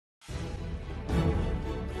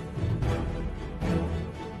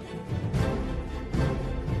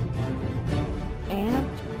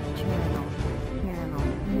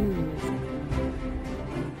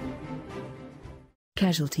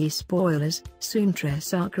Casualty spoilers: Sunetra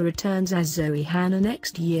Sarker returns as Zoe Hanna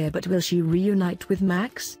next year, but will she reunite with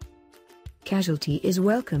Max? Casualty is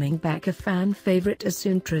welcoming back a fan favorite as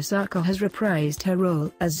Sunetra Sarker has reprised her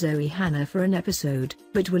role as Zoe Hanna for an episode,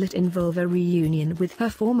 but will it involve a reunion with her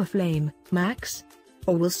former flame, Max?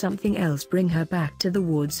 Or will something else bring her back to the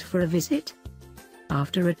woods for a visit?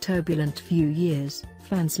 After a turbulent few years,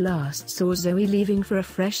 fans last saw Zoe leaving for a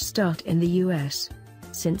fresh start in the US.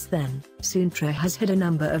 Since then, Sunetra has had a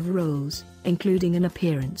number of roles, including an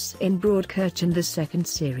appearance in Broadchurch and the second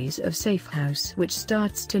series of Safe House, which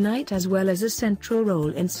starts tonight, as well as a central role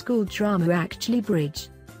in school drama Acjley Bridge.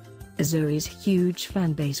 Zoe's huge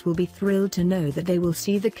fanbase will be thrilled to know that they will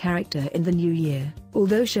see the character in the new year,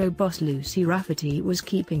 although show boss Lucy Raffety was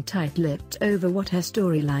keeping tight-lipped over what her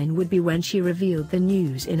storyline would be when she revealed the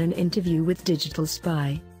news in an interview with Digital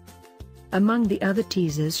Spy. Among the other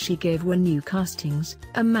teasers she gave were new castings,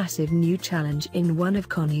 a massive new challenge in one of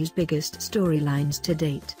Connie's biggest storylines to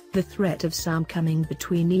date, the threat of some coming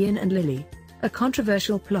between Iain and Lily, a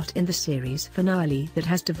controversial plot in the series finale that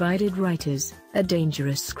has divided writers, a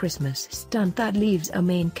dangerous Christmas stunt that leaves a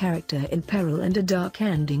main character in peril, and a dark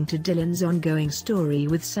ending to Dylan's ongoing story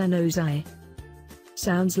with Sanosi.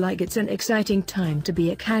 Sounds like it's an exciting time to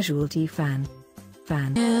be a Casualty fan.